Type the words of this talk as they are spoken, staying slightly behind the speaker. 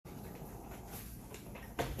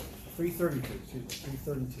332. Excuse me,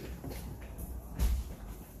 332.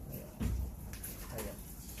 Hang on.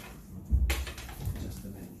 Just a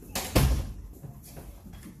minute.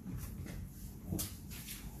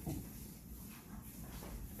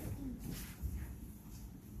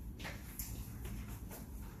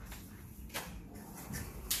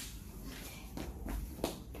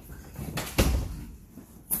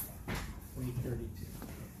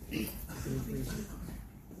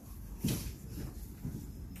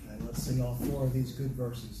 And let's sing all four of these good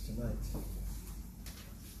verses tonight.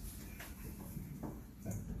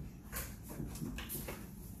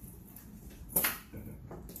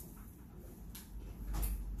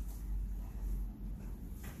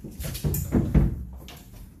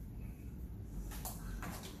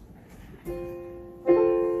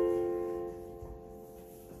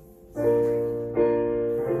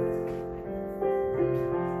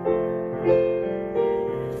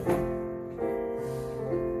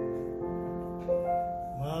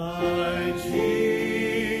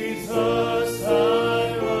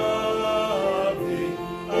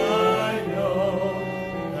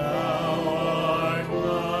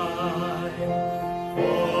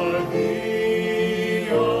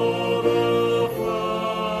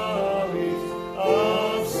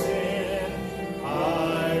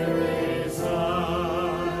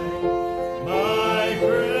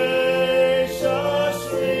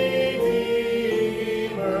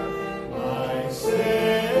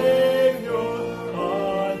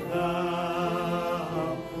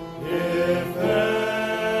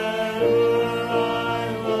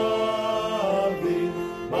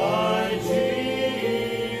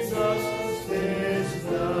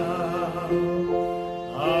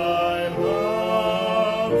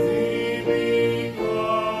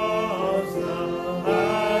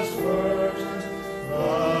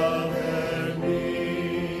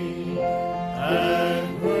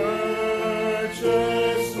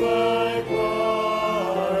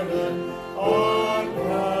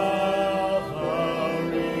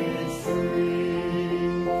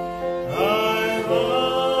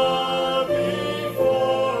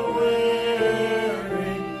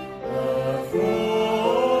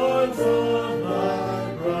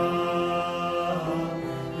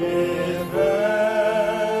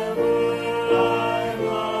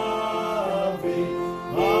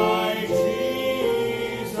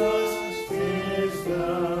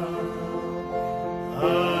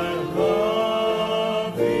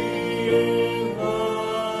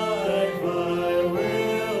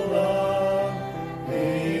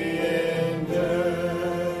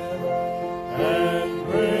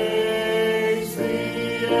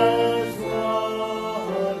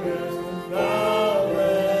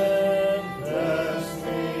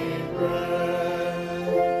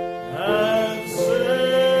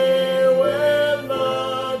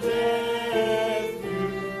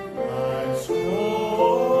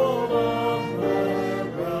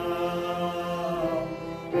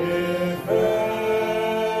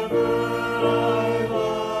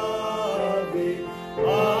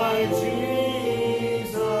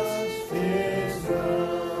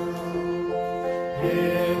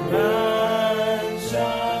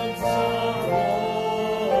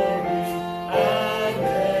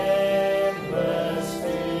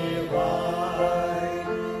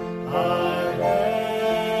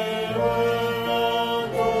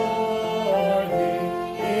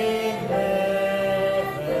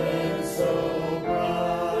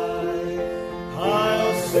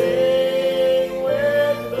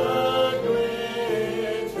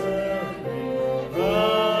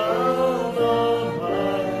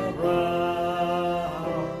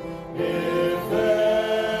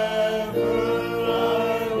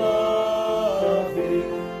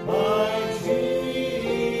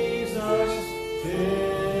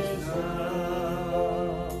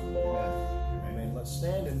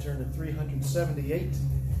 Turn to 378.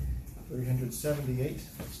 378.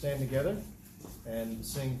 Let's stand together and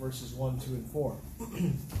sing verses 1, 2, and 4.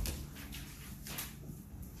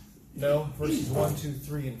 No, verses 1, 2,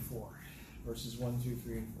 3, and 4. Verses 1, 2,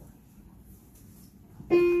 3, and 4.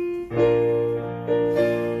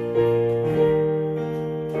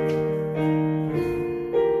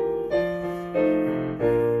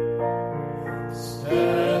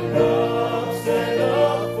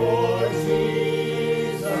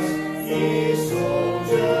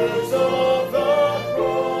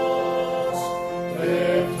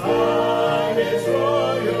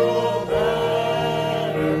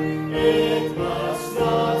 It must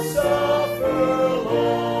not suffer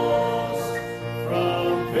loss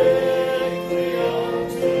from victory.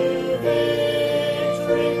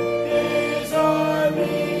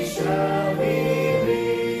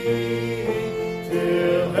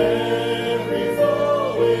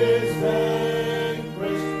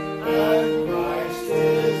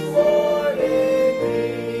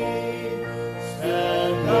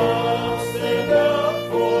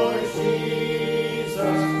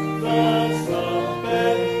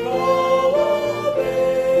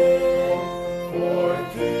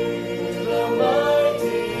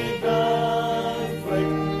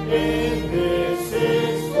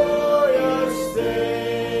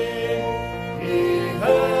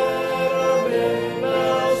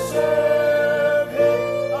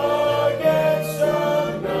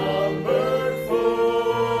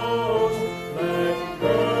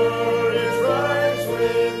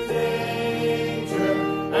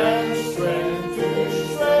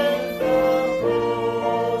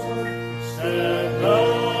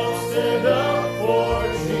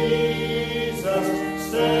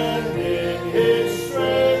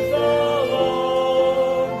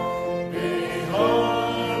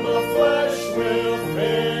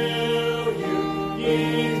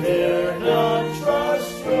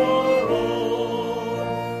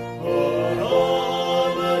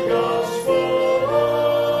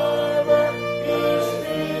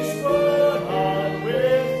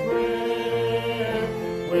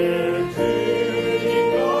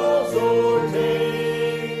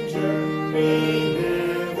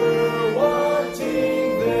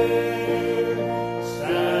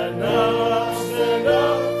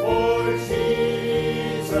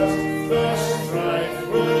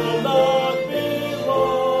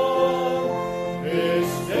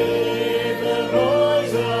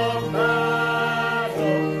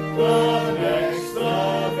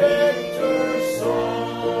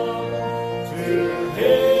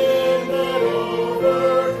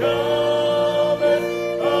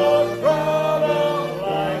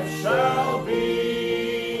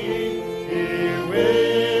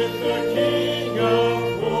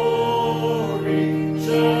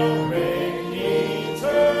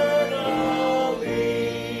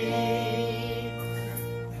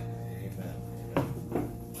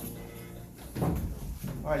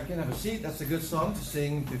 All right, you can have a seat. That's a good song to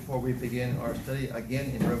sing before we begin our study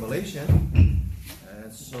again in Revelation.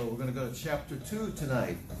 And so we're going to go to chapter 2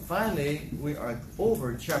 tonight. Finally, we are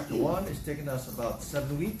over chapter 1. It's taken us about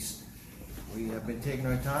 7 weeks. We have been taking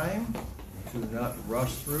our time to not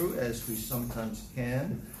rush through as we sometimes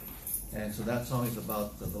can. And so that song is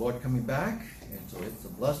about the Lord coming back. And so it's a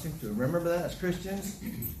blessing to remember that as Christians.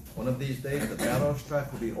 One of these days, the battle of strife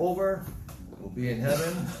will be over. We'll be in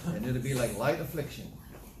heaven, and it'll be like light affliction.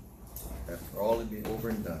 After all, it'll be over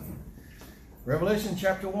and done. Revelation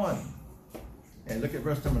chapter 1. And look at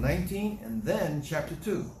verse number 19, and then chapter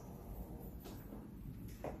 2.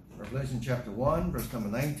 Revelation chapter 1, verse number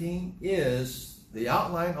 19, is the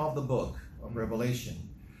outline of the book of Revelation.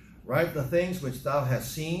 Write the things which thou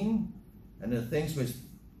hast seen, and the things which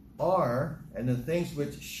are, and the things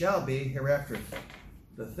which shall be hereafter.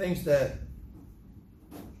 The things that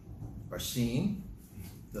are seen,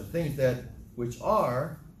 the things that which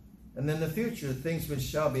are, and then the future, things which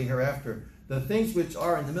shall be hereafter. The things which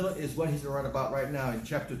are in the middle is what he's writing about right now in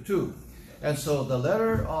chapter 2. And so the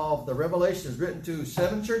letter of the Revelation is written to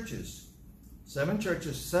 7 churches. 7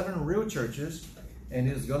 churches, 7 real churches. And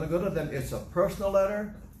he's going to go to them. It's a personal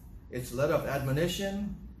letter. It's a letter of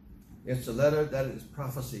admonition. It's a letter that is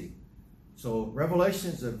prophecy. So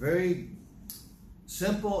Revelation is a very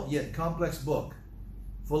simple yet complex book.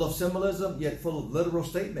 Full of symbolism yet full of literal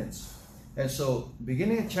statements. And so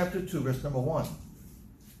beginning in chapter 2, verse number 1.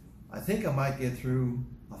 I think I might get through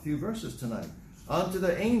a few verses tonight. Unto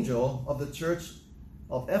the angel of the church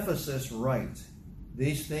of Ephesus write,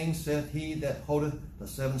 These things saith he that holdeth the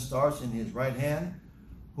 7 stars in his right hand,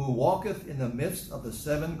 who walketh in the midst of the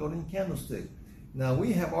 7 golden candlesticks. Now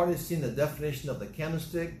we have already seen the definition of the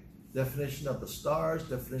candlestick, definition of the stars,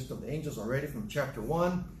 definition of the angels already from chapter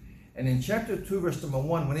 1. And in chapter 2, verse number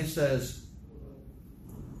 1, when he says,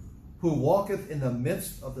 who walketh in the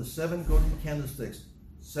midst of the 7 golden candlesticks,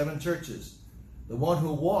 7 churches, the one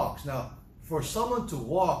who walks. Now, for someone to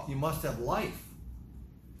walk, you must have life.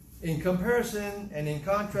 In comparison and in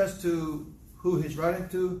contrast to who he's writing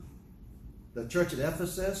to, the church at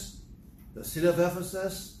Ephesus, the city of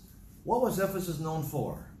Ephesus, what was Ephesus known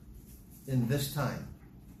for in this time?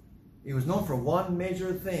 It was known for one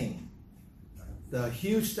major thing. The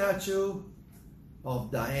huge statue of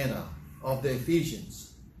Diana, of the Ephesians.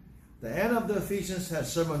 Diana of the Ephesians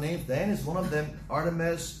has several names. Diana is one of them.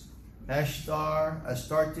 Artemis, Ashtar,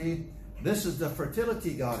 Astarte. This is the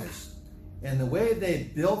fertility goddess. And the way they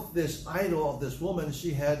built this idol of this woman, she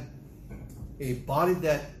had a body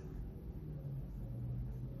that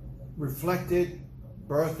reflected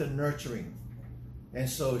birth and nurturing. And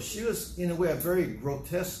so she was, in a way, a very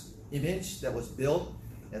grotesque image that was built.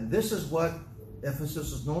 And this is what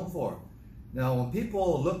Ephesus is known for. Now, when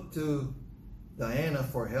people look to Diana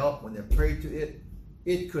for help, when they prayed to it,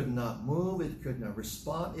 it could not move, it could not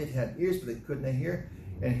respond. It had ears, but it could not hear.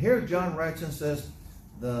 And here John writes and says,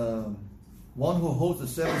 the one who holds the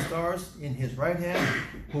 7 stars in his right hand,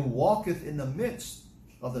 who walketh in the midst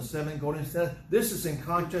of the 7 golden stars. This is in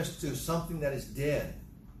contrast to something that is dead.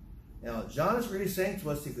 Now, John is really saying to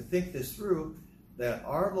us, if we think this through, that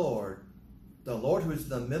our Lord, the Lord who is in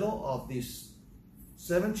the middle of these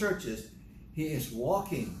 7 churches, he is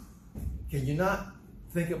walking. Can you not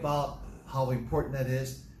think about how important that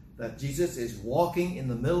is? That Jesus is walking in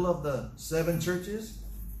the middle of the 7 churches?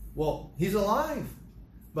 Well, he's alive.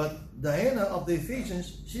 But Diana of the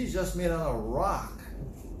Ephesians, she's just made out of rock.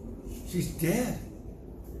 She's dead.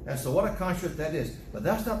 And so what a contrast that is. But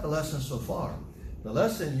that's not the lesson so far. The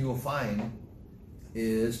lesson you will find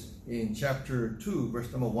is in chapter 2, verse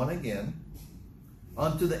number 1 again.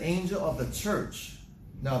 Unto the angel of the church.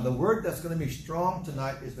 Now, the word that's going to be strong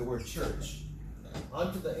tonight is the word church.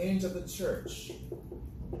 Unto the angel of the church.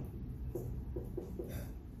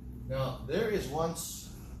 Now, there is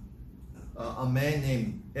once a man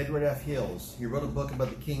named Edward F. Hills. He wrote a book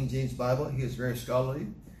about the King James Bible. He is very scholarly.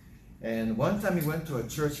 And one time he went to a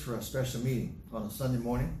church for a special meeting on a Sunday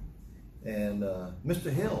morning. And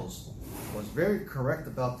Mr. Hills was very correct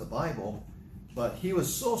about the Bible, but he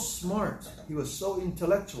was so smart, he was so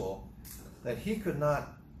intellectual, that he could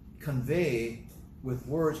not convey with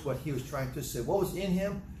words what he was trying to say. What was in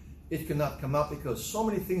him, it could not come out because so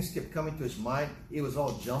many things kept coming to his mind. It was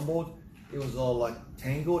all jumbled. It was all like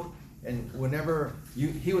tangled. And whenever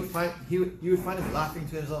you would find him laughing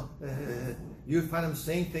to himself, you would find him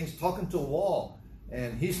saying things, talking to a wall.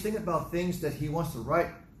 And he's thinking about things that he wants to write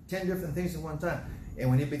 10 different things at one time. And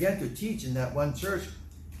when he began to teach in that one church,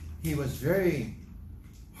 he was very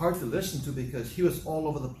hard to listen to because he was all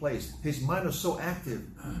over the place. His mind was so active.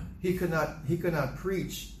 He could not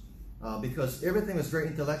preach because everything was very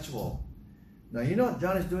intellectual. Now, you know what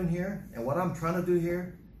John is doing here, and what I'm trying to do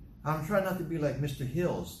here? I'm trying not to be like Mr.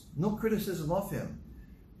 Hills. No criticism of him.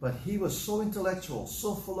 But he was so intellectual,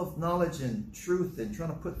 so full of knowledge and truth, and trying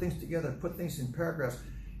to put things together, put things in paragraphs.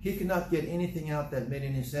 He could not get anything out that made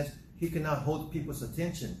any sense. He could not hold people's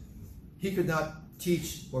attention. He could not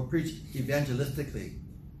teach or preach evangelistically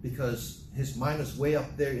because his mind was way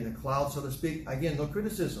up there in the cloud, so to speak. Again, no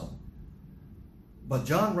criticism. But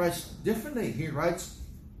John writes differently. He writes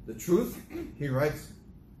the truth. He writes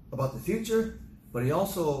about the future. But he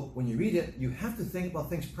also, when you read it, you have to think about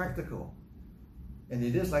things practical. And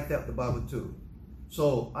it is like that with the Bible too.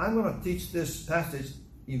 So I'm going to teach this passage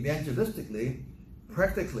evangelistically,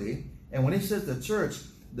 practically. And when he says the church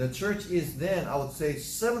is then, I would say,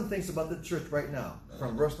 7 things about the church right now,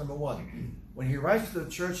 from verse number 1. When he writes to the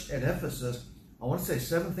church at Ephesus, I want to say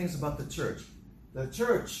 7 things about the church. The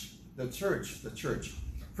church.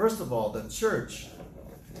 First of all, the church,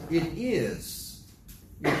 it is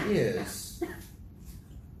in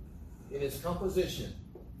its composition.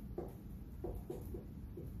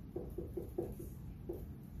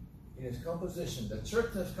 In its composition, the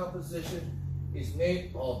church's composition is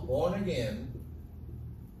made of born again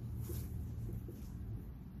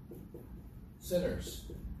sinners.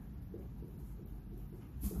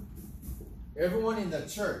 Everyone in the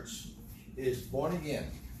church is born again.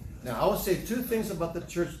 Now, I will say 2 things about the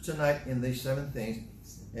church tonight in these 7 things,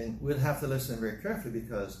 and we'll have to listen very carefully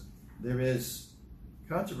because there is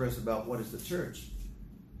controversy about what is the church.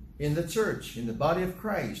 In the church, in the body of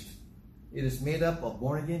Christ, it is made up of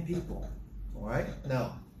born-again people. All right?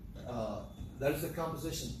 Now, that is the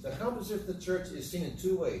composition. The composition of the church is seen in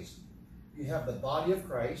 2 ways. You have the body of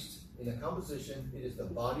Christ. In the composition, it is the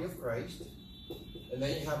body of Christ. And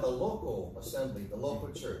then you have the local assembly, the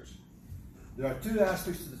local church. There are 2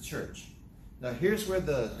 aspects to the church. Now, here's where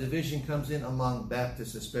the division comes in among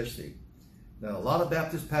Baptists especially. Now, a lot of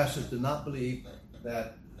Baptist pastors do not believe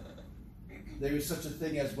that there is such a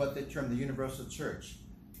thing as what they term the universal church.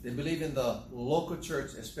 They believe in the local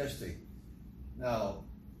church especially. Now,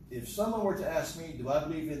 if someone were to ask me, do I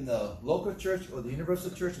believe in the local church or the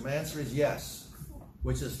universal church? My answer is yes.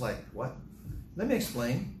 Which is like, what? Let me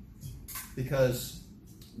explain. Because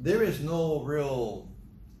there is no real,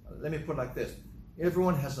 let me put it like this.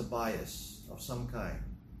 Everyone has a bias of some kind.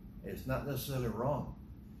 It's not necessarily wrong.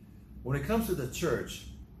 When it comes to the church,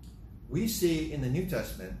 we see in the New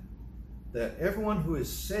Testament that everyone who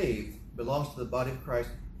is saved belongs to the body of Christ.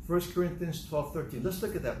 1 Corinthians 12:13. Let's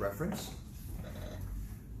look at that reference.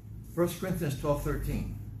 1 Corinthians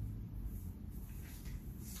 12:13.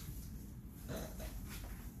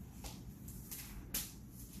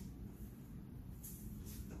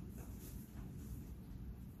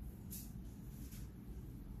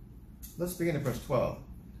 Let's begin at verse 12.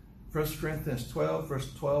 1 Corinthians 12,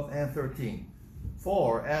 verse 12 and 13.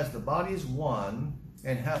 For as the body is one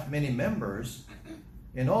and hath many members,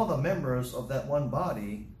 and all the members of that one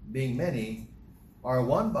body, being many, are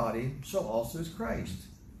one body, so also is Christ.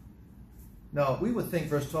 Now, we would think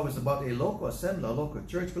verse 12 is about a local assembly, a local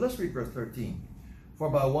church, but let's read verse 13. For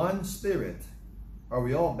by one Spirit are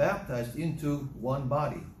we all baptized into one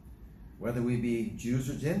body, whether we be Jews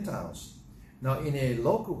or Gentiles. Now, in a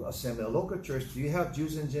local assembly, a local church, do you have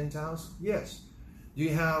Jews and Gentiles? Yes. Do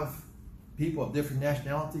you have people of different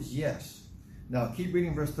nationalities? Yes. Now, keep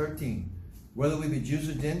reading verse 13. Whether we be Jews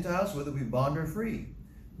or Gentiles, whether we be bond or free.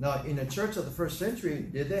 Now, in the church of the first century,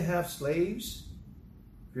 did they have slaves,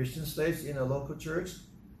 Christian slaves in a local church?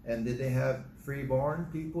 And did they have free-born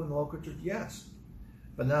people in the local church? Yes.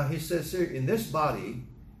 But now he says here, in this body,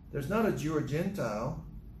 there's not a Jew or Gentile.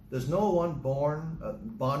 There's no one born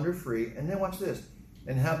bond or free. And then watch this.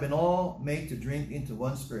 And have been all made to drink into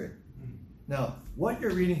one Spirit. Now, what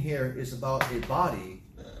you're reading here is about a body,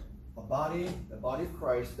 the body of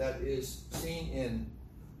Christ that is seen in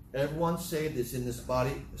everyone saved is in this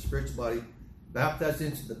body, the spiritual body, baptized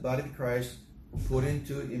into the body of Christ, put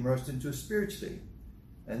into it, immersed into it spiritually.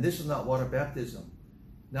 And this is not water baptism.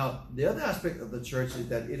 Now, the other aspect of the church is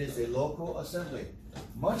that it is a local assembly.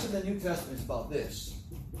 Much of the New Testament is about this.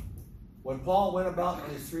 When Paul went about on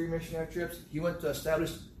his 3 missionary trips, he went to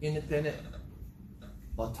establish independent,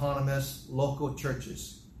 autonomous, local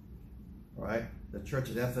churches. All right? The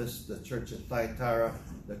church at Ephesus, the church at Thyatira,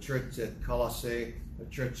 the church at Colossae, the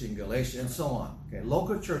church in Galatia, and so on. Okay,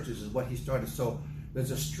 local churches is what he started. So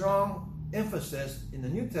there's a strong emphasis in the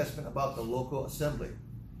New Testament about the local assembly.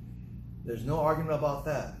 There's no argument about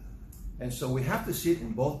that. And so we have to see it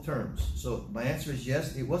in both terms. So my answer is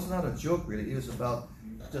yes. It was not a joke, really. It was about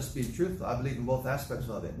just being truthful. I believe in both aspects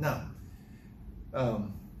of it. Now,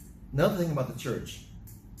 another thing about the church.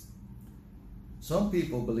 Some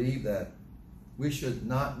people believe that we should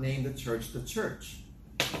not name the church the church.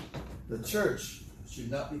 The church should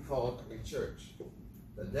not be called a church.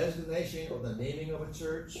 The designation or the naming of a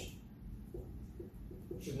church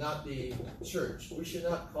should not be church. We should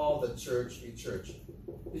not call the church a church.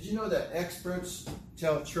 Did you know that experts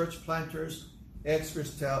tell church planters,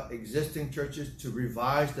 experts tell existing churches to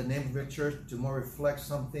revise the name of their church to more reflect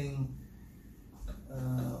something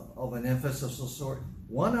of an emphasis of sort?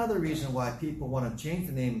 One other reason why people want to change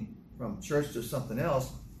the name from church to something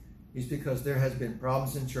else is because there has been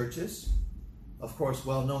problems in churches. Of course,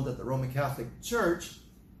 well known that the Roman Catholic Church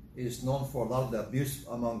is known for a lot of the abuse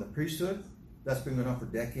among the priesthood. That's been going on for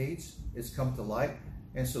decades. It's come to light.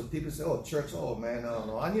 And so people say, oh, church, oh man, I don't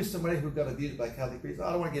know. I knew somebody who got abused by Catholic priests.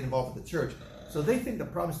 I don't want to get involved with the church. So they think the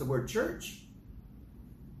problem is the word church.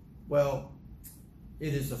 Well,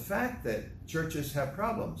 it is a fact that churches have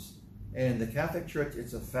problems. And the Catholic Church,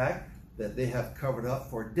 it's a fact that they have covered up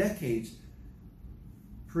for decades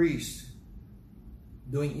priests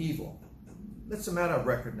doing evil. It's a matter of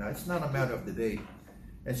record now. It's not a matter of debate.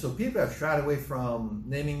 And so people have shied away from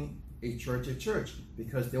naming a church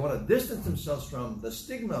because they want to distance themselves from the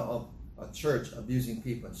stigma of a church abusing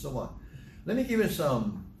people and so on. Let me give you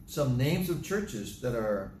some names of churches that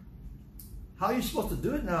are, how are you supposed to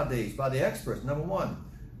do it nowadays by the experts? Number one,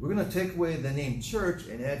 we're going to take away the name church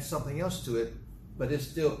and add something else to it, but it's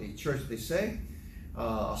still a church, they say.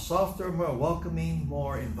 A softer, more welcoming,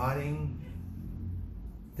 more inviting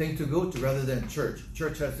thing to go to rather than church.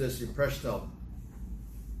 Church has this impression of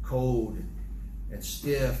cold and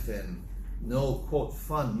stiff and no, quote,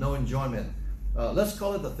 fun, no enjoyment. Let's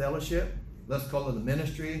call it the fellowship. Let's call it the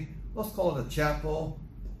ministry. Let's call it the chapel,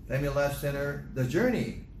 Family Life Center, the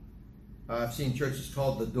journey. I've seen churches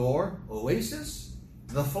called the Door, Oasis,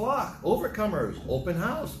 the Flock, Overcomers, Open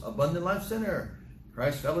House, Abundant Life Center,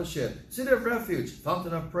 Christ Fellowship, City of Refuge,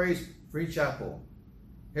 Fountain of Praise, Free Chapel.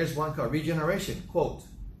 Here's one called Regeneration. Quote,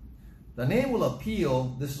 the name will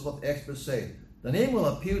appeal, this is what the experts say, the name will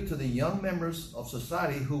appeal to the young members of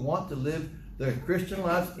society who want to live their Christian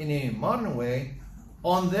lives in a modern way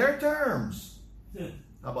on their terms.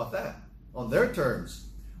 How about that? On their terms,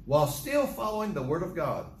 while still following the Word of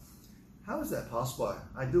God. How is that possible?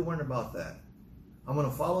 I do wonder about that. I'm going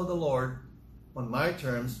to follow the Lord on my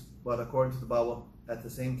terms, but according to the Bible at the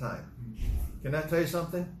same time. Can I tell you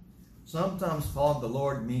something? Sometimes following the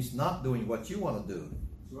Lord means not doing what you want to do.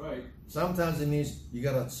 That's right. Sometimes it means you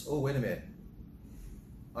got to, oh, wait a minute.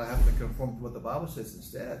 I have to conform to what the Bible says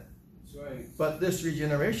instead. That's right. But this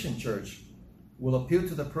Regeneration Church will appeal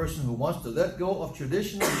to the person who wants to let go of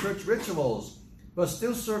traditional church rituals, but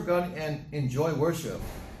still serve God and enjoy worship.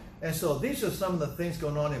 And so these are some of the things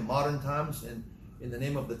going on in modern times in the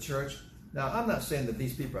name of the church. Now, I'm not saying that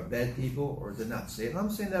these people are bad people or they're not saved. I'm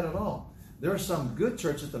not saying that at all. There are some good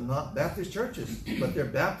churches that are not Baptist churches, but they're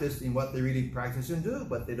Baptist in what they really practice and do,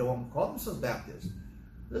 but they don't call themselves Baptist.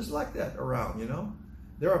 There's like that around, you know.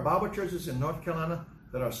 There are Bible churches in North Carolina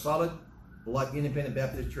that are solid, like independent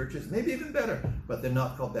Baptist churches, maybe even better, but they're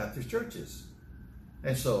not called Baptist churches.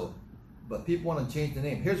 And so, but people want to change the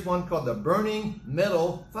name. Here's one called the Burning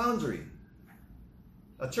Metal Foundry.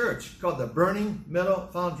 A church called the Burning Metal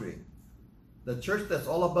Foundry. The church that's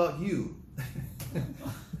all about you.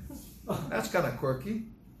 That's kind of quirky.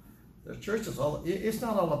 The church is all, it's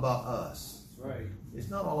not all about us. That's right. It's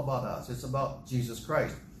not all about us. It's about Jesus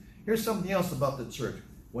Christ. Here's something else about the church.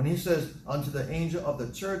 When he says, unto the angel of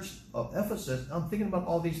the church of Ephesus, I'm thinking about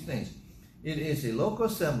all these things. It is a local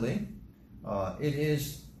assembly. It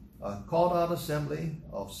is a called out assembly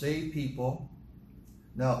of saved people.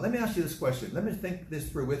 Now, let me ask you this question. Let me think this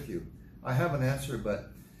through with you. I have an answer,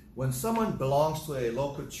 but when someone belongs to a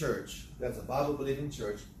local church, that's a Bible-believing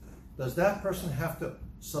church, does that person have to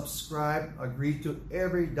subscribe, agree to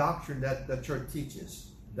every doctrine that the church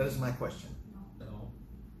teaches? That is my question. No.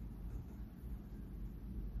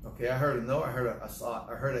 Okay, I heard a no. I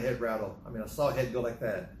heard a head rattle. I saw a head go like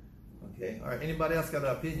that. Okay, all right. Anybody else got an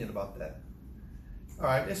opinion about that? All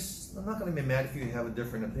right, I'm not going to be mad if you have a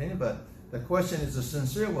different opinion, but the question is a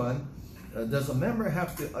sincere one. Does a member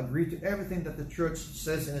have to agree to everything that the church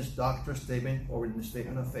says in its doctrine statement or in the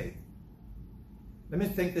statement of faith? Let me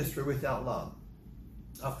think this through with you out loud.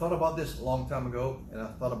 I've thought about this a long time ago, and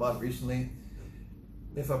I've thought about it recently.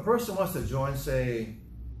 If a person wants to join, say,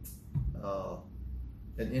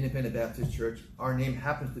 an independent Baptist church, our name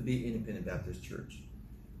happens to be Independent Baptist Church.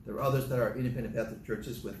 There are others that are independent Baptist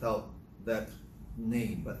churches without that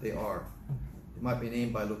name, but they are. They might be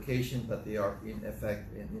named by location, but they are in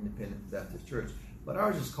effect an independent Baptist church. But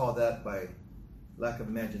ours is called that by lack of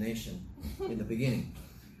imagination in the beginning.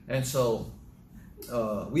 And so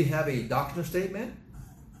we have a doctrinal statement,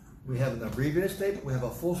 We have an abbreviated statement. We have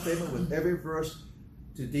a full statement with every verse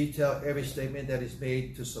to detail every statement that is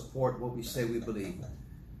made to support what we say we believe.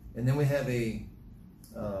 And then we have a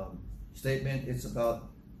statement. It's about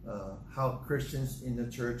how Christians in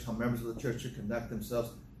the church, how members of the church should conduct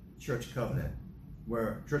themselves, church covenant,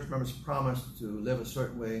 where church members promise to live a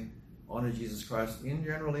certain way, honor Jesus Christ. In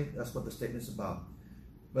generally, that's what the statement is about.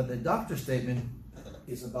 But the doctrine statement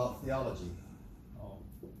is about theology. Oh.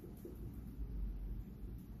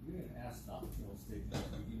 You didn't ask doctrinal statement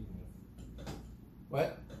to begin with.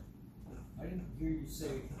 What? I didn't hear you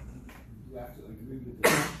say you have to agree with the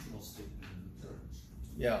doctrinal statement in the church.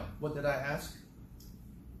 Yeah. What did I ask?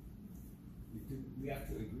 We have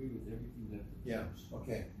to agree with everything that the Yeah. church.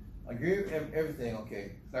 Okay. Agree with everything.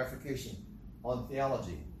 Okay. Clarification on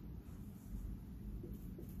theology.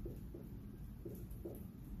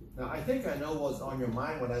 Now, I think I know what's on your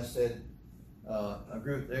mind when I said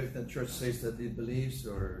agree with everything the church says that it believes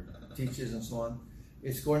or teaches and so on.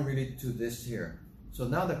 It's going really to this here. So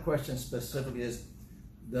now the question specifically is,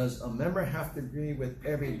 does a member have to agree with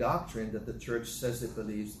every doctrine that the church says it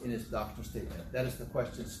believes in its doctrinal statement? That is the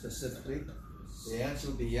question specifically. The answer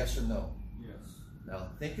would be yes or no. Yes. Now,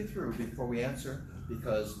 think it through before we answer,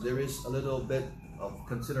 because there is a little bit of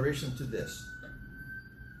consideration to this.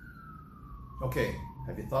 Okay,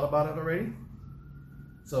 have you thought about it already?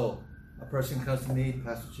 So, a person comes to me,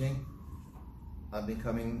 Pastor Ching, I've been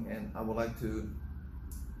coming and I would like to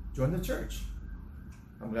join the church.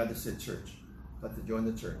 I'm glad to say church. I'd like to join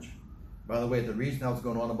the church. By the way, the reason I was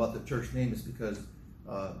going on about the church name is because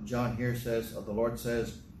John here says, the Lord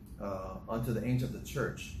says, unto the angel of the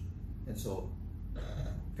church. And so,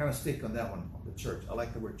 kind of stick on that one, the church. I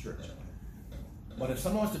like the word church. But if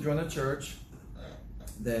someone wants to join the church,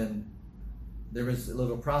 then there is a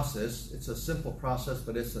little process. It's a simple process,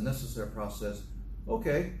 but it's a necessary process.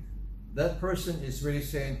 Okay, that person is really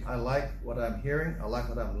saying, I like what I'm hearing, I like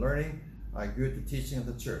what I'm learning, I agree with the teaching of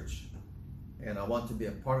the church. And I want to be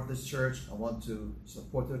a part of this church, I want to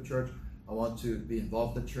support the church, I want to be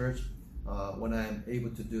involved in the church when I'm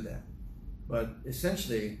able to do that. But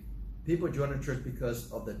essentially, people join the church because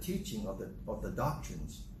of the teaching of the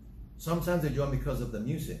doctrines. Sometimes they join because of the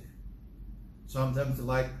music. Sometimes they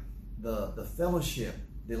like the fellowship.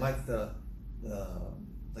 They like the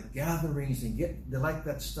gatherings and they like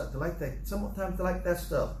that stuff. They like that. Sometimes they like that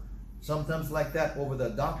stuff. Sometimes they like that over the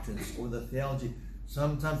doctrines, over the theology.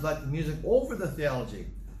 Sometimes like the music over the theology.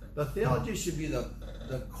 The theology should be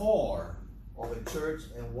the core of a church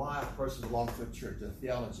and why a person belongs to a church. The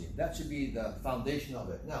theology. That should be the foundation of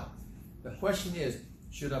it. Now, the question is,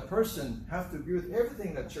 should a person have to agree with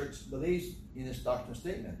everything that church believes in its doctrinal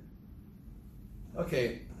statement?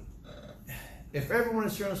 Okay, if everyone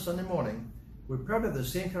is here on a Sunday morning, we'd probably have the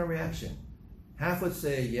same kind of reaction. Half would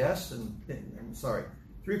say yes,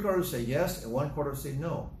 three-quarters would say yes, and one-quarter would say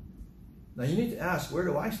no. Now you need to ask, where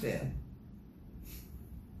do I stand?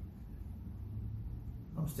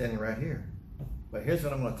 I'm standing right here. But here's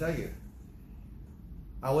what I'm going to tell you.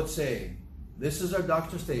 I would say, this is our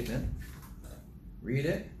doctrinal statement. Read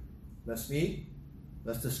it. Let's meet.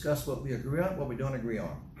 Let's discuss what we agree on, what we don't agree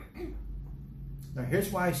on. Now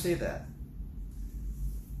here's why I say that.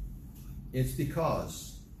 It's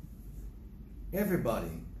because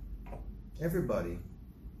everybody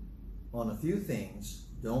on a few things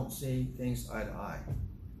don't see things eye to eye.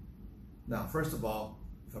 Now, first of all,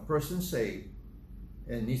 if a person's saved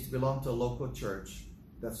and needs to belong to a local church,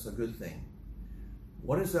 that's a good thing.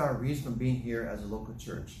 What is our reason of being here as a local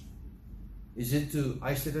church? Is it to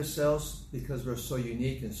isolate ourselves because we're so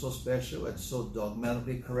unique and so special and so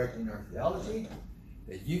dogmatically correct in our theology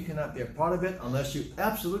that you cannot be a part of it unless you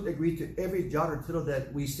absolutely agree to every jot or tittle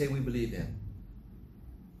that we say we believe in?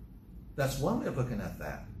 That's one way of looking at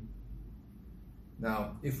that.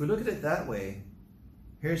 Now, if we look at it that way,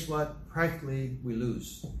 here's what practically we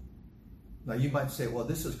lose. Now, you might say, well,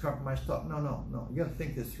 this is compromise talk. No. You got to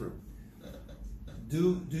think this through.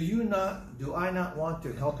 Do I not want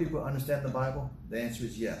to help people understand the Bible? The answer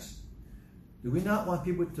is yes. Do we not want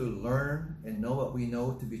people to learn and know what we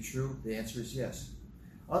know to be true? The answer is yes.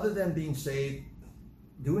 Other than being saved,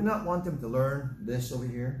 do we not want them to learn this over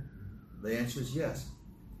here? The answer is yes.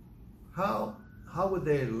 How would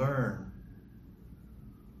they learn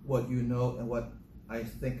what you know and what I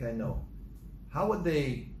think I know? How would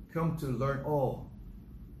they come to learn, oh,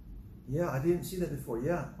 yeah, I didn't see that before.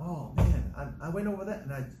 Yeah, oh man, I went over that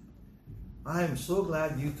and I'm so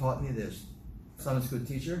glad you taught me this, Sunday school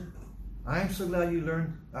teacher. I'm so glad you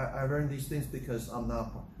learned, I learned these things because I'm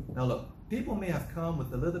not. Now look, people may have come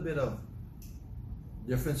with a little bit of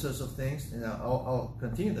differences of things, and I'll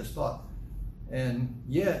continue this thought, and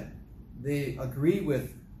yet they agree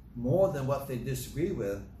with more than what they disagree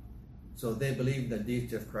with. So they believe in the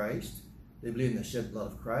deity of Christ. They believe in the shed blood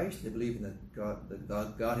of Christ. They believe in the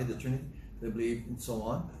Godhead, the Trinity. They believe in so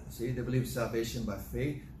on. See, they believe in salvation by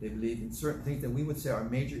faith. They believe in certain things that we would say are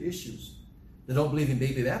major issues. They don't believe in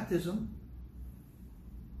baby baptism.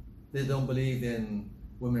 They don't believe in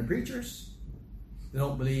women preachers. They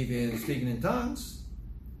don't believe in speaking in tongues.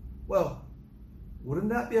 Well, wouldn't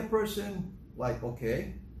that be a person like,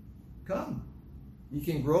 okay, come. You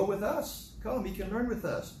can grow with us. Come, you can learn with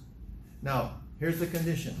us. Now, here's the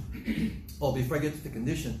condition. Oh, before I get to the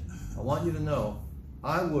condition, I want you to know,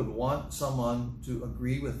 I would want someone to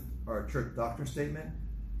agree with our church doctrine statement,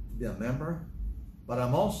 to be a member, but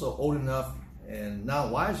I'm also old enough and now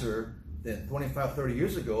wiser than 25, 30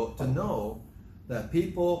 years ago to know that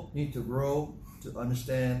people need to grow to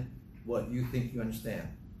understand what you think you understand.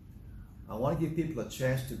 I want to give people a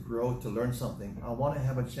chance to grow, to learn something. I want to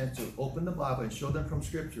have a chance to open the Bible and show them from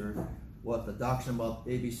Scripture what the doctrine about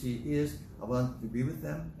ABC is. I want to agree with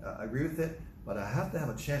them, agree with it, but I have to have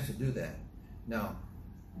a chance to do that. Now,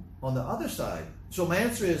 on the other side, so my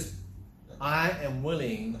answer is, I am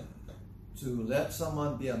willing to let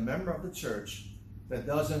someone be a member of the church that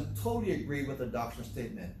doesn't totally agree with the doctrine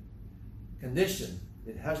statement. Condition,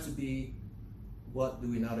 it has to be, what do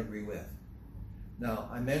we not agree with? Now,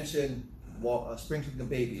 I mentioned sprinkling the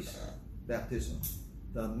babies, baptism,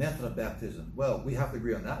 the method of baptism. Well, we have to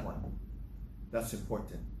agree on that one. That's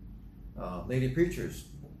important. Lady preachers.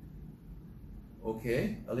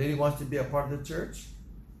 Okay, a lady wants to be a part of the church,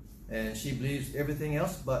 and she believes everything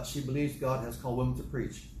else, but she believes God has called women to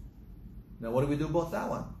preach. Now, what do we do about that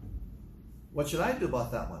one? What should I do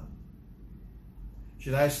about that one?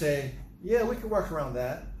 Should I say, yeah, we can work around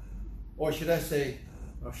that? Or should I say,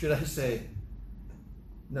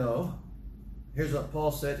 no, here's what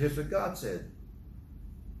Paul said, here's what God said.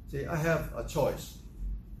 See, I have a choice.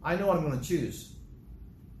 I know what I'm going to choose.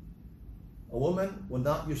 A woman will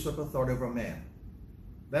not usurp authority over a man.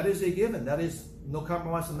 That is a given. That is no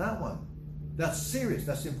compromise on that one. That's serious.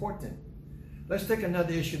 That's important. Let's take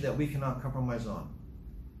another issue that we cannot compromise on.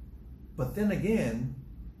 But then again,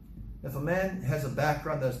 if a man has a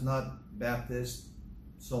background that's not Baptist,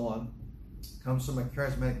 so on, comes from a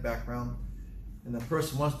charismatic background, and the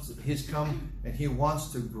person he's come and he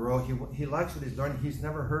wants to grow, he likes what he's learning, he's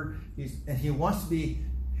never heard, and he wants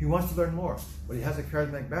to learn more, but he has a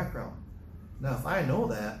charismatic background. Now, if I know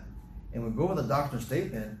that, and we go over the doctrine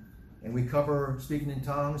statement, and we cover speaking in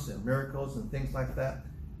tongues and miracles and things like that,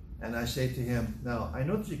 and I say to him, now, I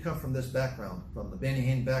know that you come from this background, from the Benny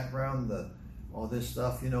Hinn background, all this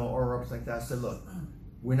stuff, or like that. I said, look,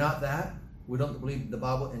 we're not that. We don't believe the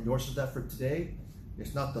Bible endorses that for today.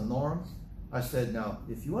 It's not the norm. I said, now,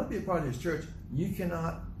 if you want to be a part of this church, you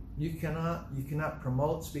cannot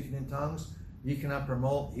promote speaking in tongues. You cannot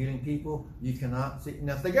promote healing people. You cannot see.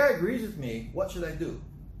 Now, if the guy agrees with me, what should I do?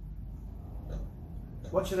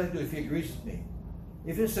 What should I do if he agrees with me?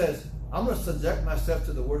 If he says, I'm going to subject myself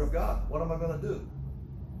to the Word of God, what am I going to do?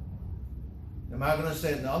 Am I going to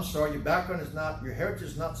say, no, I'm sorry, your background is not, your heritage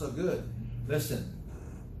is not so good? Listen,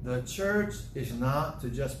 the church is not to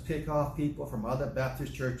just pick off people from other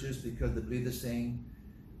Baptist churches because they believe the same.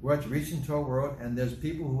 We're to reach into our world, and there's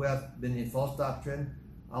people who have been in false doctrine.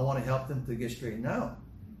 I want to help them to get straightened out.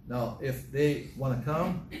 Now, if they want to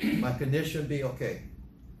come, my condition would be, okay,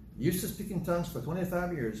 used to speak in tongues for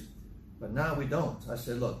 25 years, but now we don't. I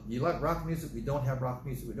said, look, you like rock music? We don't have rock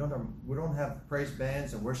music. We don't have praise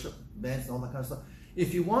bands and worship bands and all that kind of stuff.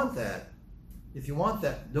 If you want that,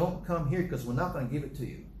 don't come here because we're not going to give it to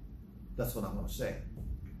you. That's what I'm going to say.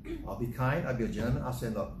 I'll be kind. I'll be a gentleman. I'll say,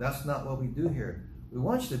 look, that's not what we do here. We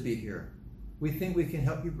want you to be here. We think we can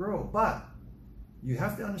help you grow. But you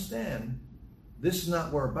have to understand, this is not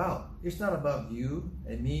what we're about. It's not about you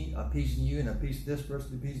and me appeasing you and appeasing this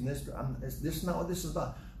person, appeasing this person. This is not what this is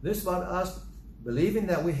about. This is about us believing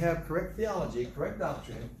that we have correct theology, correct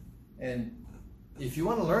doctrine. And if you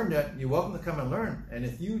want to learn that, you're welcome to come and learn. And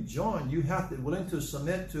if you join, you have to be willing to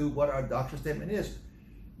submit to what our doctrine statement is.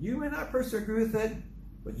 You may not personally agree with it,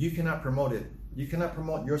 but you cannot promote it. You cannot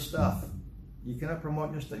promote your stuff. You cannot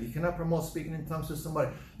promote your stuff. You cannot promote speaking in tongues to somebody.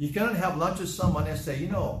 You cannot have lunch with someone and say,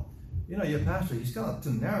 your pastor, he's kind of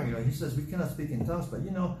too narrow. He says we cannot speak in tongues, but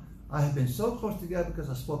I have been so close to God because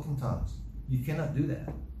I spoke in tongues. You cannot do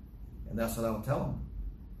that. And that's what I would tell them.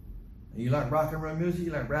 And you like rock and roll music,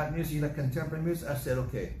 you like rap music, you like contemporary music? I said,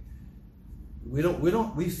 okay.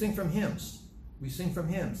 We sing from hymns. We sing from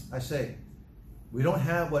hymns. I say, we don't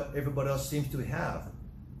have what everybody else seems to have.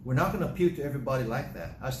 We're not going to appeal to everybody like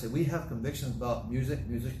that. I said, we have convictions about music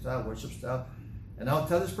style, worship style. And I'll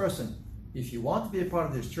tell this person, if you want to be a part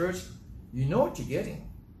of this church, you know what you're getting.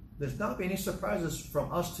 there's not be any surprises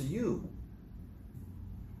from us to you.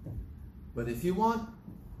 But if you want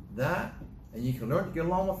that, and you can learn to get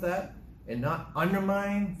along with that, and not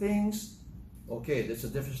undermine things, okay, that's a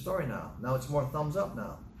different story now. Now it's more thumbs up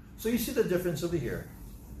now. So you see the difference over here.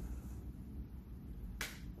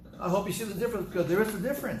 I hope you see the difference, because there is a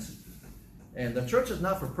difference. And the church is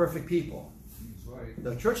not for perfect people. That's right.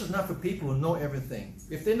 The church is not for people who know everything.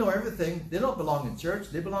 If they know everything, they don't belong in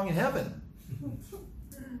church, they belong in heaven.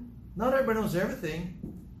 Not everybody knows everything,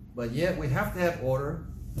 but yet we have to have order,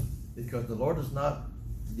 because the Lord does not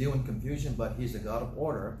deal in confusion, but He's a God of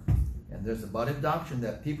order. And there's a body of doctrine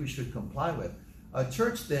that people should comply with. A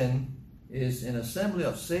church then is an assembly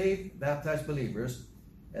of saved, baptized believers,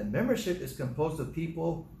 and membership is composed of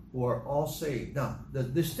people who are all saved. Now, the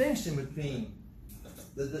distinction between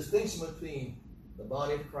the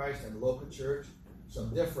body of Christ and the local church,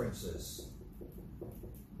 some differences,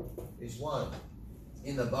 is one,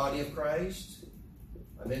 in the body of Christ,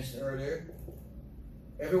 I mentioned earlier,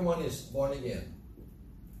 everyone is born again,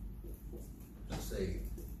 saved,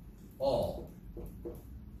 all.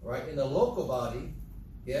 Right? In the local body,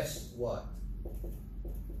 guess what?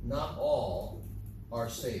 Not all are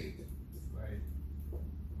saved. Right.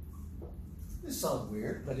 This sounds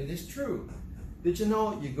weird, but it is true. Did you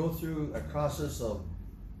know you go through a process of,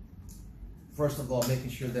 first of all, making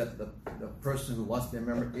sure that the person who wants to be a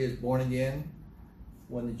member is born again?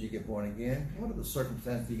 When did you get born again? What are the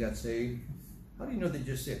circumstances you got saved? How do you know that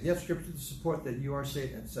you're saved? You have scripture to support that you are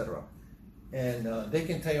saved, etc. And they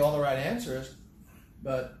can tell you all the right answers,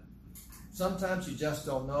 but sometimes you just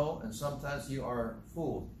don't know, and sometimes you are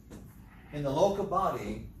fooled. In the local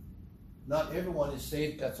body, not everyone is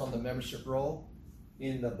saved that's on the membership roll.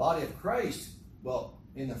 In the body of Christ, well,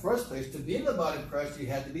 in the first place, to be in the body of Christ, you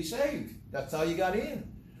had to be saved. That's how you got in.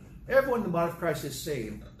 Everyone in the body of Christ is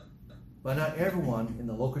saved, but not everyone in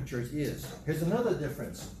the local church is. Here's another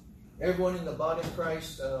difference. Everyone in the body of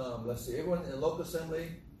Christ, everyone in the local assembly,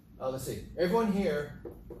 everyone here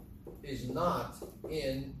is not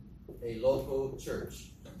in a local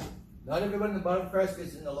church. Not everybody in the body of Christ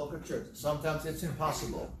is in the local church. Sometimes it's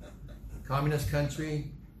impossible. Communist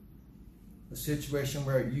country, a situation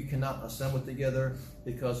where you cannot assemble together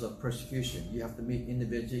because of persecution. You have to meet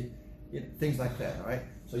individually, things like that, all right?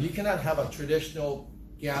 So you cannot have a traditional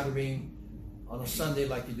gathering on a Sunday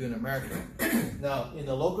like you do in America. Now, in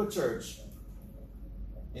the local church,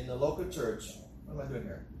 what am I doing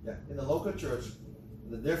here? Yeah, in the local church,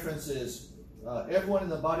 the difference is everyone in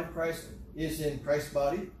the body of Christ is in Christ's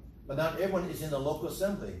body, but not everyone is in the local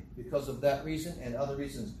assembly because of that reason and other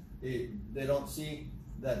reasons. They don't see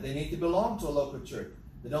that they need to belong to a local church.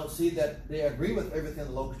 They don't see that they agree with everything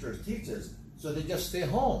the local church teaches, so they just stay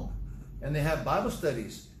home and they have Bible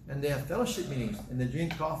studies and they have fellowship meetings and they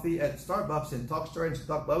drink coffee at Starbucks and talk story and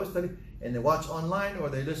talk Bible study and they watch online or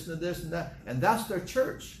they listen to this and that, and that's their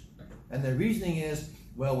church. And their reasoning is,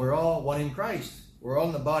 well, we're all one in Christ. We're all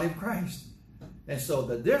in the body of Christ. And so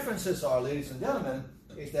the differences are, ladies and gentlemen,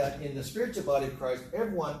 is that in the spiritual body of Christ,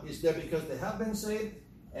 everyone is there because they have been saved,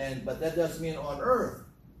 but that doesn't mean on earth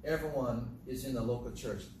everyone is in the local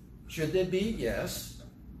church. Should they be? Yes.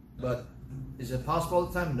 But is it possible all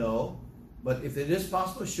the time? No. But if it is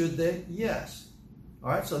possible, should they? Yes. All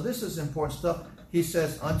right, so this is important stuff. He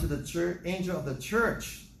says, unto the church, angel of the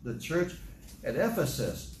church at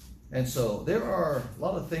Ephesus. And so there are a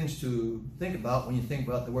lot of things to think about when you think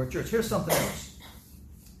about the word church. Here's something else.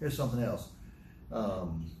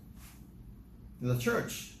 The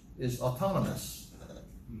church is autonomous.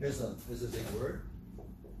 Here's a big word.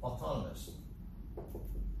 Autonomous.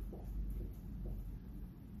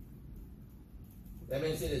 That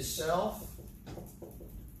means it is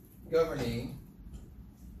self-governing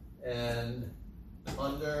and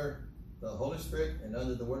under the Holy Spirit and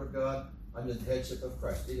under the Word of God, under the headship of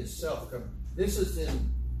Christ. It is self-governing. This is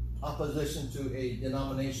in opposition to a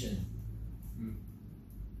denomination.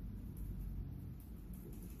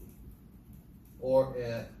 Or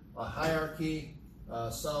a hierarchy,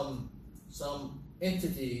 some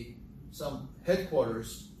entity, some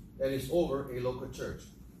headquarters that is over a local church.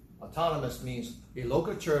 Autonomous means a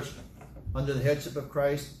local church under the headship of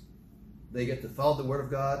Christ. They get to follow the Word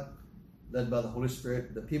of God, led by the Holy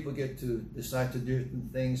Spirit. The people get to decide to do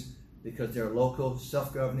different things because they're a local,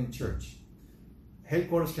 self-governing church.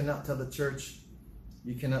 Headquarters cannot tell the church,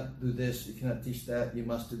 you cannot do this, you cannot teach that, you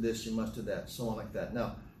must do this, you must do that, so on like that.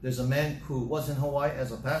 Now, there's a man who was in Hawaii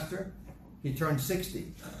as a pastor. He turned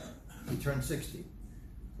 60. When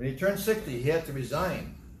he turned 60, he had to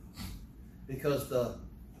resign because the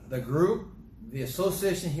group, the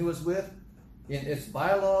association he was with, in its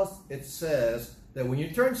bylaws, it says that when you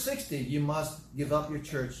turn 60, you must give up your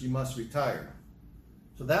church, you must retire.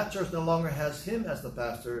 So that church no longer has him as the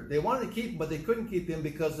pastor. They wanted to keep him, but they couldn't keep him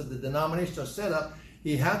because of the denominational setup.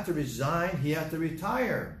 He had to resign, he had to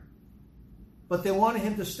retire. But they wanted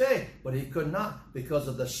him to stay, but he could not because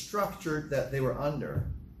of the structure that they were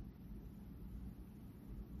under.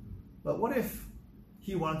 But what if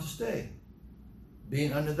he wanted to stay?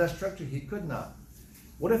 Being under that structure, he could not.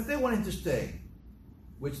 What if they wanted him to stay?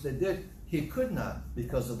 Which they did. He could not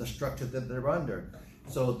because of the structure that they were under.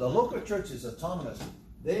 So the local church is autonomous.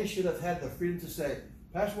 They should have had the freedom to say,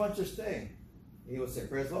 Pastor wants to stay. He would say,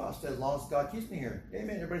 praise the Lord, as long as God keeps me here.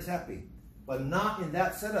 Amen, everybody's happy. But not in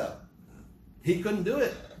that setup. He couldn't do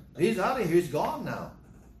it. He's out of here. He's gone now.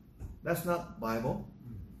 That's not Bible.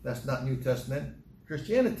 That's not New Testament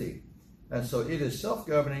Christianity. And so it is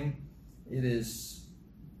self-governing. It is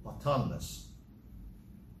autonomous.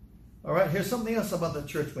 All right, here's something else about the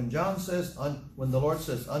church. When John says, when the Lord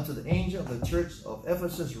says, unto the angel of the church of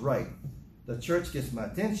Ephesus write, the church gets my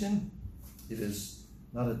attention. It is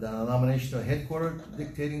not a denominational headquarters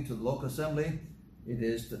dictating to the local assembly. It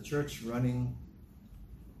is the church running,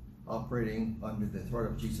 operating under the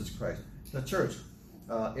authority of Jesus Christ. The church,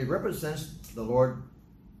 it represents the Lord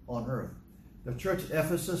on earth. The church at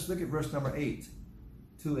Ephesus, look at verse number 8,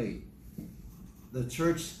 2:8. The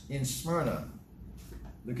church in Smyrna,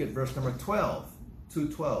 look at verse number 12,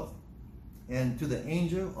 2:12. And to the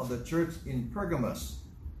angel of the church in Pergamos,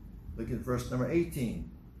 look at verse number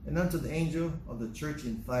 18. And unto the angel of the church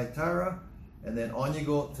in Thyatira, and then on you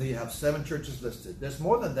go till you have 7 churches listed. There's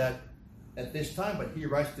more than that at this time, but he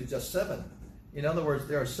writes to just 7. In other words,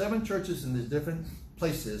 there are 7 churches in these different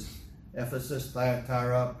places: Ephesus,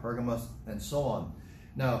 Thyatira, Pergamos, and so on.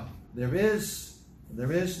 Now, there is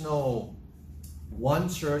no one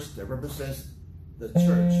church that represents the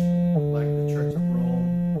church, like the Church of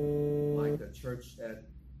Rome, like the church at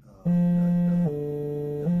the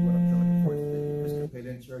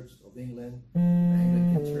Episcopalian Church of England,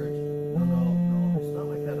 Anglican Church. No, it's not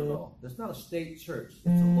like that at all. There's not a state church.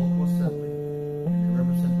 It's a local assembly, and it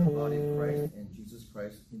represents the body of Christ and Jesus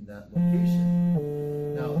Christ in that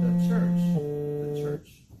location. Now, the church,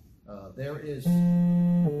 there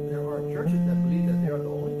are churches that believe that they are the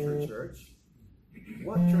only true church.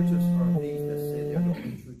 What churches are these that say they're the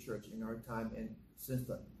only true church in our time and since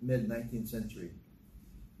the mid-19th century?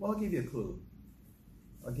 Well, I'll give you a clue.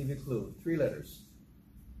 3 letters.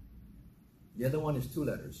 The other one is 2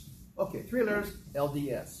 letters. Okay, 3 letters,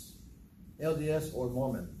 LDS. LDS or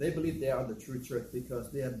Mormon. They believe they are the true church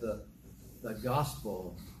because they have the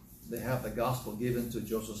gospel. They have the gospel given to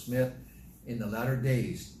Joseph Smith in the latter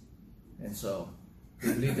days. And so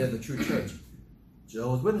they believe they're the true church.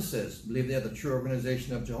 Jehovah's Witnesses believe they are the true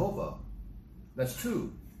organization of Jehovah. That's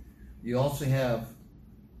 2. You also have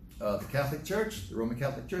the Catholic Church, the Roman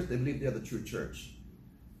Catholic Church. They believe they're the true church.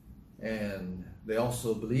 And they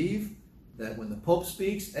also believe that when the Pope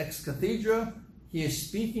speaks ex cathedra, he is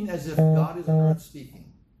speaking as if God is on earth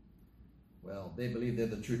speaking. Well, they believe they're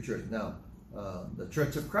the true church. Now, the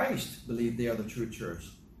Church of Christ believe they are the true church.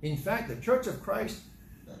 In fact, the Church of Christ,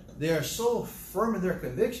 they are so firm in their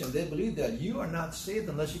conviction, they believe that you are not saved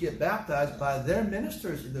unless you get baptized by their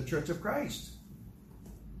ministers in the Church of Christ.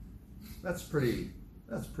 That's pretty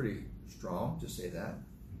strong to say that.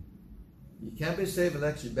 You can't be saved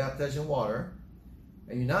unless you're baptized in water,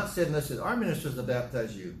 and you're not saved unless it's our ministers that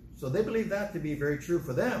baptize you. So they believe that to be very true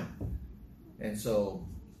for them. And so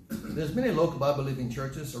there's many local Bible-believing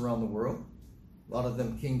churches around the world. A lot of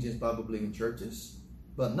them King James Bible-believing churches.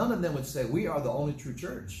 But none of them would say, we are the only true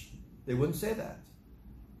church. They wouldn't say that.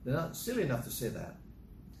 They're not silly enough to say that.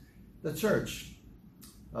 The church.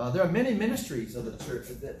 There are many ministries of the church.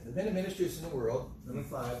 There are many ministries in the world. Number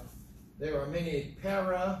 5. There are many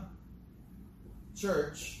para-church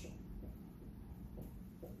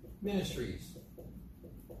ministries.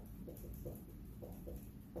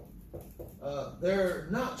 They're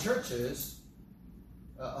not churches.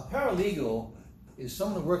 A paralegal is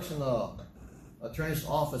someone who works in an attorney's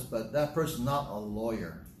office, but that person not a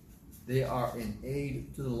lawyer. They are an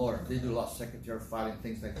aid to the lawyer. They do a lot of secretary filing,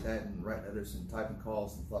 things like that, and write letters and typing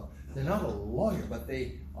calls and stuff. They're not a lawyer, but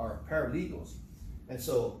they are paralegals. And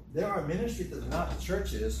so there are ministries that are not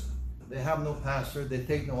churches. They have no pastor. They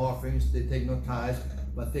take no offerings. They take no tithes.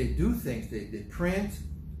 But they do things. They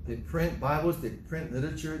print Bibles. They print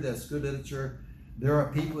literature. That's good literature. There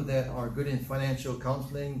are people that are good in financial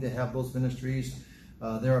counseling. They have those ministries.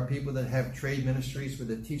 There are people that have trade ministries where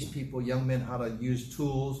they teach people, young men, how to use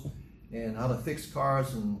tools and how to fix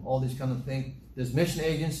cars and all these kind of things. There's mission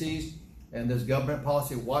agencies, and there's government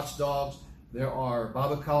policy watchdogs. There are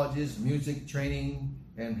Bible colleges, music training,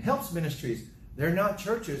 and helps ministries. They're not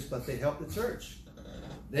churches, but they help the church.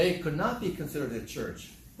 They could not be considered a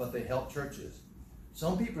church, but they help churches.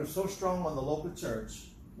 Some people are so strong on the local church.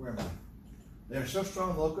 Where am I? They're so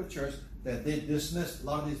strong on the local church that they dismiss a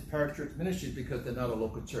lot of these parachurch ministries because they're not a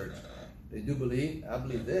local church. They do believe, I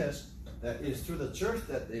believe this, that it's through the church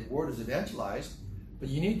that the word is evangelized, but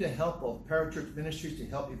you need the help of parachurch ministries to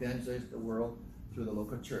help evangelize the world through the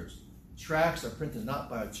local church. Tracts are printed not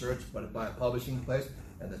by a church, but by a publishing place,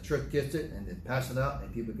 and the church gets it, and they pass it out,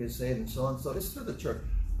 and people get saved, and so on. So it's through the church.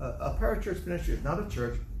 A parachurch ministry is not a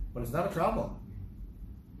church, but it's not a problem.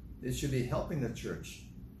 It should be helping the church,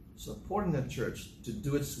 supporting the church to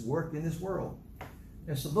do its work in this world.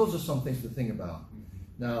 And so those are some things to think about.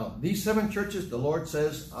 Now, these 7 churches, the Lord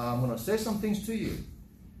says, I'm going to say some things to you.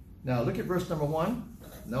 Now, look at verse number 1.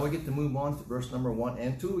 Now we get to move on to verse number 1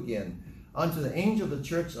 and 2 again. Unto the angel of the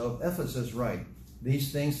church of Ephesus write,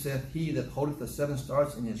 These things saith he that holdeth the 7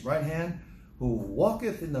 stars in his right hand, who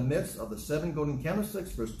walketh in the midst of the 7 golden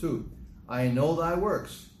candlesticks. Verse 2, I know thy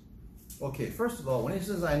works. Okay, first of all, when he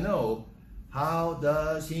says I know, how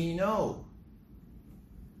does he know?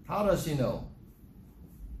 How does he know?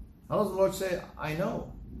 How does the Lord say, I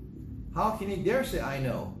know? How can he dare say, I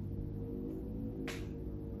know?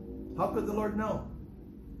 How could the Lord know?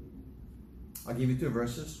 I'll give you 2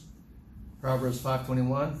 verses. Proverbs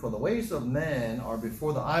 5:21, For the ways of man are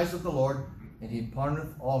before the eyes of the Lord, and he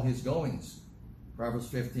pondereth all his goings. Proverbs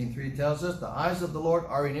 15:3 tells us, The eyes of the Lord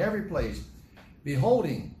are in every place,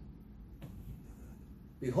 beholding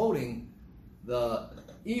the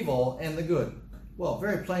evil and the good. Well,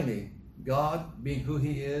 very plainly, God, being who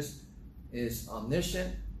he is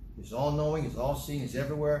omniscient, he's all-knowing, he's all-seeing, he's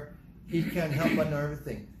everywhere. He can help but know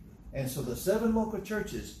everything. And so the 7 local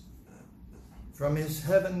churches, from his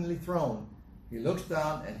heavenly throne, he looks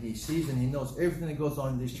down and he sees and he knows everything that goes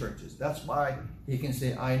on in these churches. That's why he can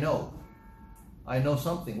say, I know. I know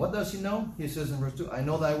something. What does he know? He says in verse 2, I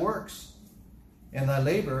know thy works, and thy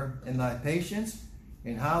labor, and thy patience,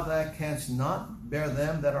 and how thou canst not bear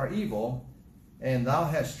them that are evil, and thou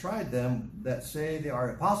hast tried them that say they are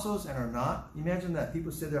apostles and are not. Imagine that.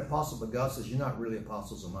 People say they're apostles, but God says, you're not really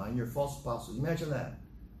apostles of mine. You're false apostles. Imagine that.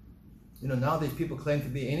 You know, nowadays people claim to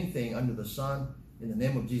be anything under the sun in the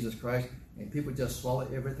name of Jesus Christ, and people just swallow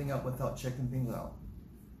everything up without checking things out.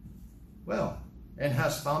 Well, and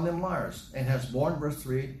has found them liars, and has borne, verse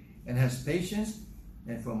 3, and has patience,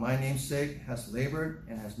 and for my name's sake has labored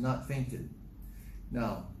and has not fainted.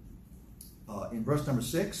 Now, in verse number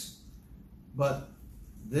 6, but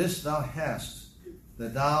this thou hast,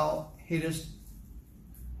 that thou hatest,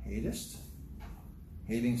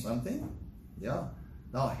 hating something? Yeah.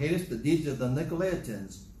 Thou hatest the deeds of the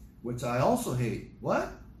Nicolaitans, which I also hate. What?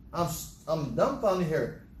 I'm dumbfounded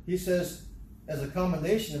here. He says, as a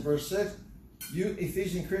commendation in verse 6, you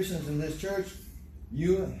Ephesian Christians in this church,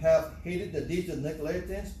 you have hated the deeds of the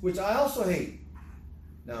Nicolaitans, which I also hate.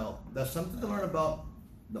 Now, that's something to learn about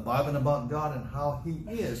the Bible and about God and how he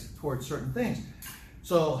is towards certain things.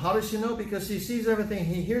 So how does he know? Because he sees everything,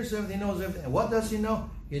 he hears everything, he knows everything. And what does he know?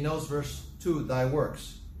 He knows, verse 2, thy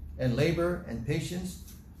works, and labor, and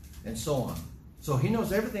patience, and so on. So he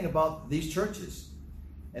knows everything about these churches.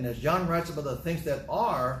 And as John writes about the things that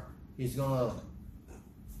are, he's going to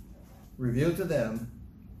reveal to them,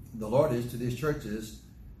 the Lord is to these churches,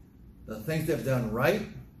 the things they've done right,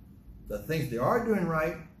 the things they are doing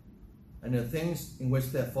right, and the things in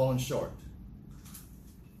which they have fallen short.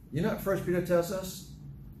 You know what 1 Peter tells us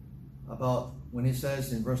about when he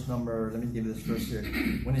says in verse number, let me give you this verse here,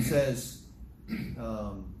 when he says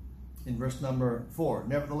in verse number 4,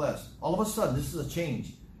 nevertheless, all of a sudden, this is a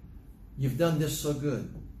change. You've done this so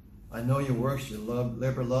good. I know your works, your love,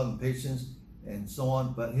 labor, love, and patience, and so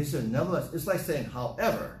on. But he said, nevertheless, it's like saying,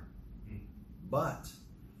 however, but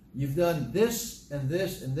you've done this and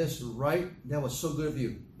this and this right. That was so good of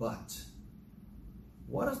you. But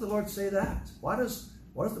why does the Lord say that? Why does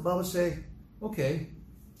the Bible say, okay,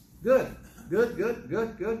 good,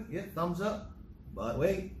 yeah, thumbs up. But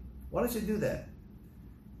wait, why does he do that?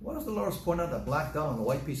 Why does the Lord point out a black dot on a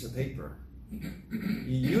white piece of paper?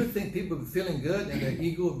 You think people are feeling good and their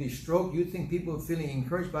ego will be stroked. You think people are feeling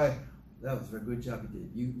encouraged by, that was a good job you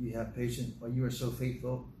did. You have patience. Oh, you were so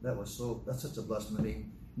faithful. That's such a blessing to me.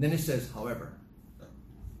 And then it says, however.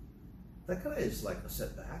 That kind of is like a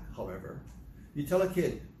setback. However, you tell a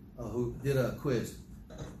kid who did a quiz,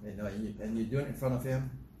 and you're doing it in front of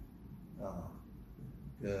him. Oh,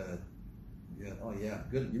 good. Oh yeah,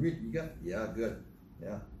 good. You got? Yeah, good.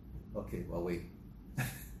 Yeah. Okay. Well, wait.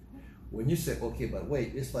 When you say, okay, but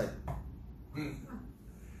wait, it's like,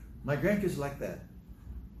 my grandkids are like that.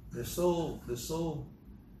 They're so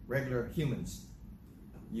regular humans.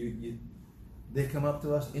 You They come up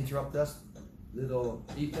to us, interrupt us. Little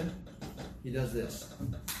Ethan, he does this.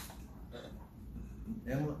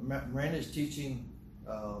 Miranda is teaching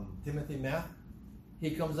Timothy math.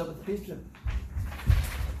 He comes up with a picture.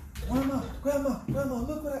 Grandma,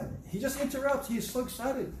 look what he just interrupts. He's so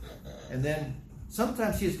excited. And then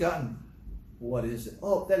sometimes he's gotten, what is it?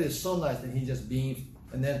 Oh, that is so nice. And he just beams.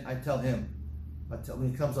 And then I tell him, when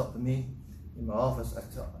he comes up to me in my office,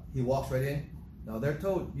 he walks right in. Now they're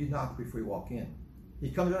told you knock before you walk in. He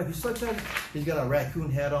comes out, he's so excited. He's got a raccoon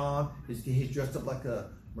hat on. He's dressed up like a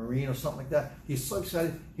Marine or something like that. He's so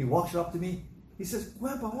excited. He walks up to me. He says,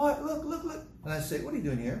 Grandpa, what? Look. And I say, what are you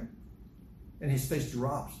doing here? And his face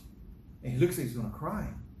drops. And he looks like he's going to cry.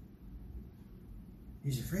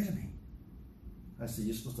 He's afraid of me. I said,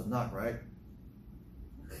 you're supposed to knock, right?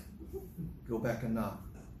 Go back and knock.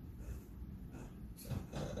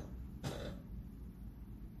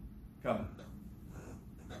 Come.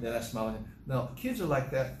 Then I smile at him. Now, kids are like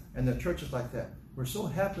that, and the church is like that. We're so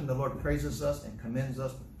happy when the Lord praises us and commends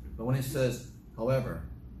us. But when he says, however,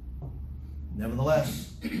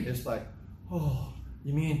 nevertheless, it's like, oh,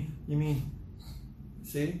 you mean,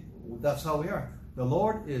 see? That's how we are. The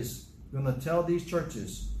Lord is going to tell these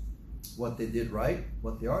churches what they did right,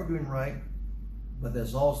 what they are doing right, but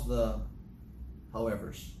there's also the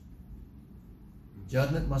howevers.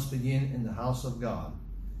 Judgment must begin in the house of God.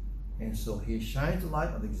 And so he shines the light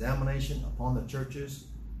of examination upon the churches,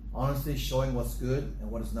 honestly showing what's good and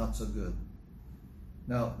what is not so good.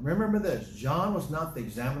 Now, remember this. John was not the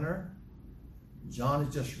examiner. John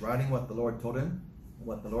is just writing what the Lord told him,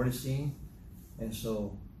 what the Lord has seen. And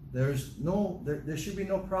so there should be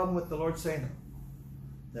no problem with the Lord saying,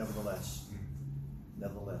 nevertheless.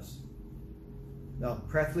 Now,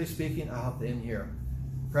 practically speaking, I have to end here.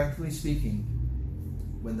 Practically speaking,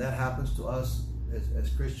 when that happens to us as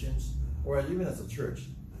Christians, or even as a church,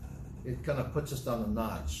 it kind of puts us down a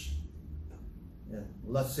notch. And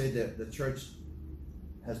let's say that the church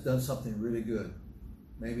has done something really good.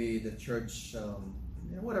 Maybe the church,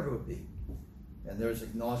 whatever it would be. And there's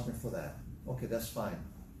acknowledgement for that. Okay, that's fine.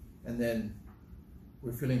 And then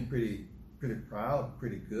we're feeling pretty proud,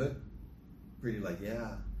 pretty good, pretty like,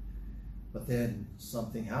 yeah. But then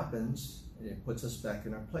something happens and it puts us back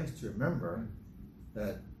in our place to remember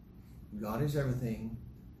that God is everything,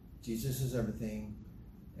 Jesus is everything,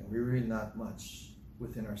 and we're really not much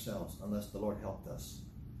within ourselves unless the Lord helped us.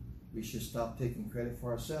 We should stop taking credit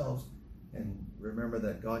for ourselves and remember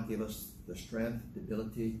that God gave us the strength, the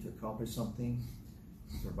ability to accomplish something,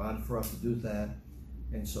 provided for us to do that.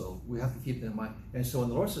 And so we have to keep that in mind. And so when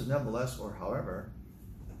the Lord says nevertheless or however,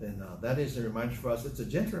 then that is a reminder for us. It's a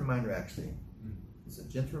gentle reminder, actually. It's a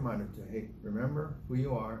gentle reminder to, hey, remember who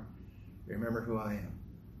you are, remember who I am.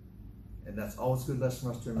 And that's always a good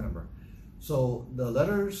lesson for us to remember. So the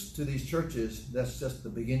letters to these churches, that's just the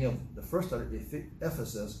beginning of the first letter,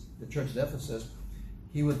 Ephesus, the church at Ephesus.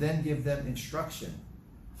 He would then give them instruction.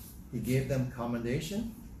 He gave them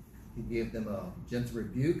commendation. He gave them a gentle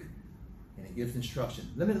rebuke. And he gives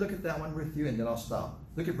instruction. Let me look at that one with you and then I'll stop.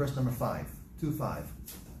 Look at verse number 5, 2:5.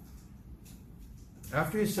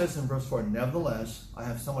 After he says in verse 4, nevertheless, I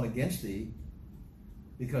have somewhat against thee,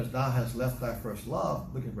 because thou hast left thy first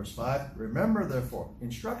love. Look at verse 5. Remember therefore,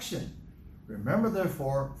 instruction. Remember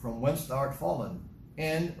therefore from whence thou art fallen,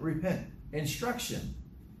 and repent. Instruction.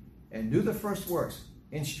 And do the first works.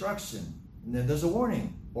 Instruction. And then there's a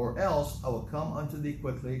warning. Or else I will come unto thee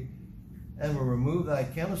quickly, and will remove thy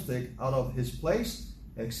candlestick out of his place,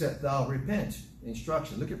 except thou repent.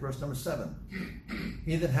 Instruction. Look at verse number 7.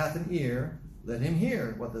 He that hath an ear, let him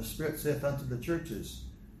hear what the Spirit saith unto the churches.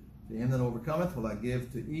 To him that overcometh will I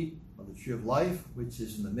give to eat of the tree of life, which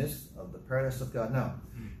is in the midst of the paradise of God. Now,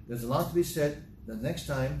 there's a lot to be said the next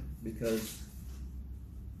time, because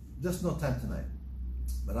just no time tonight.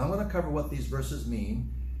 But I'm going to cover what these verses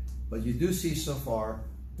mean. But you do see so far,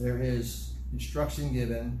 there is instruction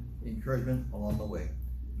given, encouragement along the way.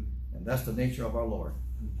 And that's the nature of our Lord.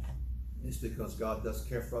 It's because God does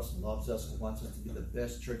care for us and loves us and wants us to be the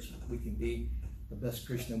best church we can be, the best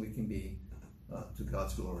Christian we can be, to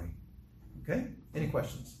God's glory. Okay? Any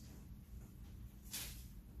questions?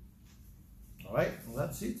 All right. Well,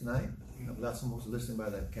 that's it tonight. I'm glad someone was listening by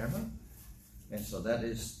the camera. And so that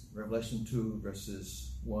is Revelation 2,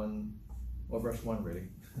 verses 1, or verse 1, really.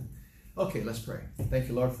 Okay, let's pray. Thank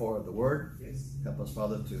you, Lord, for the word. Yes. Help us,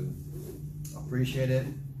 Father, to appreciate it,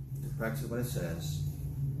 to practice what it says.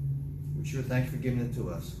 We sure thank you for giving it to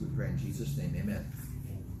us. We pray in Jesus' name. Amen.